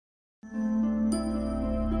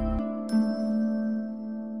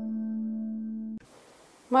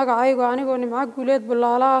magacaygu anigoo nimco guuleed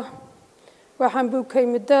bulaala waxaan Bukay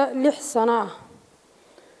muddo 6 sano ah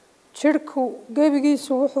jirku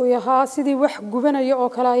gebigiisu wuxuu yahaa sidii wax gubanaya oo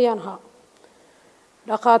kala ayaan ha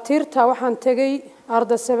dhaqaatiirta waxaan tagay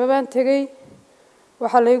arda sababaan tagay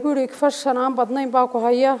waxa la igu yiri fashan aan badnayn baa ku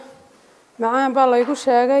haya macaan baa la igu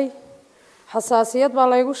sheegay xasaasiyad baa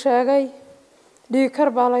la igu sheegay dhiikar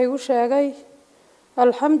baa la igu sheegay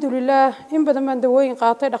alxamdulillah in badan baan dawooyin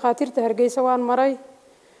qaatay dhaqaatiirta Hargeysa waan maray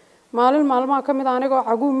maalmaha kamid ah anigoo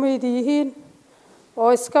caguum meediyihiin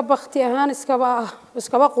oo iska baqti ahaan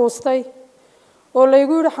iskaba quustay oo la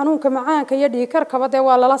igu yiri xanuunka macaanka iyo dhiikarka bade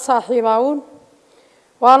waa lala saaxiibaawun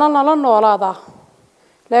waana nala noolaada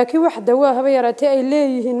laakiin wax dawaa haba yaraatay ay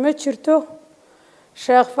leeyihiin ma jirto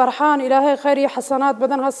sheekh farxaan ilaahay khayr iyo xasanaad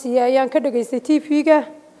badan ha siiyo ayaan ka dhageystay TV-ga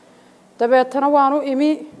dabeetana waan u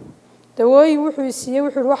imi dawooyin wuxuu siiyay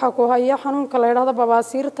wuxuu waxa ku haya xanuunka la yiraahdo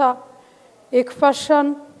babaasiirta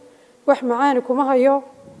igfashan wax macaan kuma hayo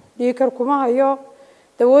dhiikar kuma hayo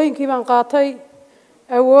dawooyinkii baan qaatay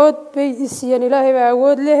awood bay isiyeen ilaahay baa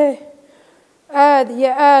awood leh aad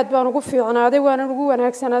iyo aad baan ugu fiicnaaday waan ugu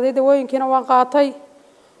wanaagsanaaday dawooyinkiina waan qaatay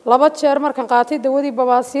 2 jeer markaan qaatay dawadii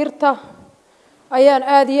babaasiirta ayaan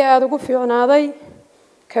aad iyo aad ugu fiicnaaday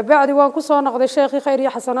ka bacdi waan ku soo noqday sheekhi khayr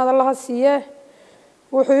iyo xasanaad Allah siiye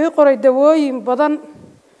wuxuu ii qoray dawooyin badan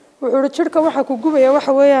wuxuu jirka waxa ku gubaya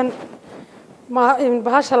waxa weeyaan ma in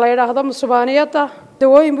bahasha la yiraahdo musubaaniyada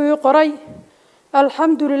dawooyin buu ii qoray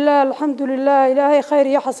alxamdulillah ilaahay khayr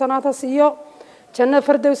iyo xasanaad ha siiyo janna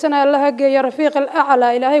fardowsana Allah geeyo rafiiq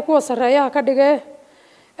al-a'la ilaahay kuwa sareeyaha ka dhigay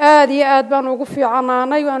aad iyo aad baan ugu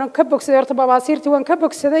fiicanaanay waan ka bogsaday horta babaasiirtii waan ka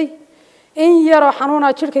bogsaday in yar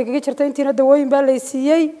xanuuna jirkayga jirtay intiina dawooyin baa la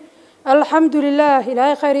siiyay alxamdulillah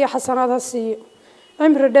ilaahay khayr iyo xasanaad ha siiyo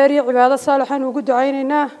cimri dheer iyo cibaado saalihan ugu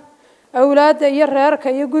ducaynaynaa awlaadda iyo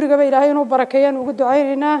reerka iyo gurigaba ilaahay inuu barakeeyo ugu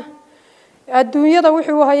ducaynaynaa adduunyada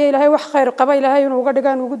wuxuu hayay ilaahay wax khayr qaba ilaahay inuu uga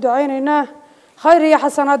dhigaan ugu ducaynaynaa khayr iyo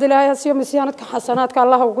xasanaad ilaahay ha siiyo masiihanadka xasanaadka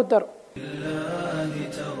Allah ugu daro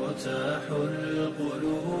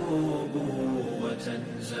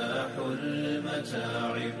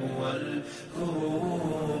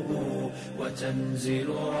وتنزل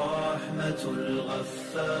رحمة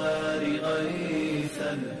الغفار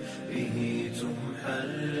غيثا به تمحى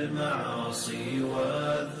المعاصي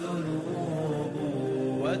والذنوب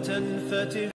وتنفتح